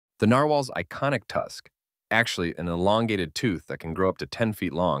The narwhal's iconic tusk, actually an elongated tooth that can grow up to 10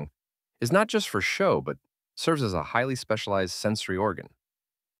 feet long, is not just for show but serves as a highly specialized sensory organ.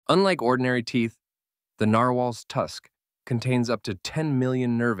 Unlike ordinary teeth, the narwhal's tusk contains up to 10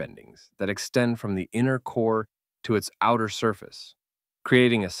 million nerve endings that extend from the inner core to its outer surface,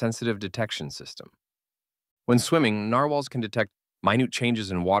 creating a sensitive detection system. When swimming, narwhals can detect minute changes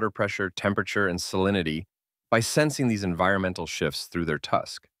in water pressure, temperature, and salinity by sensing these environmental shifts through their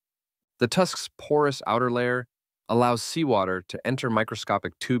tusk. The tusk's porous outer layer allows seawater to enter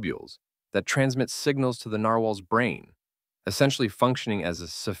microscopic tubules that transmit signals to the narwhal's brain, essentially functioning as a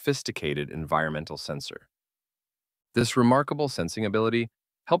sophisticated environmental sensor. This remarkable sensing ability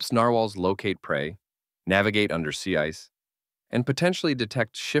helps narwhals locate prey, navigate under sea ice, and potentially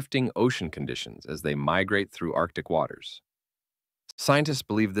detect shifting ocean conditions as they migrate through Arctic waters. Scientists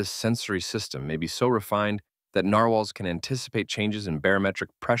believe this sensory system may be so refined that narwhals can anticipate changes in barometric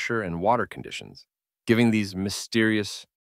pressure and water conditions, giving these mysterious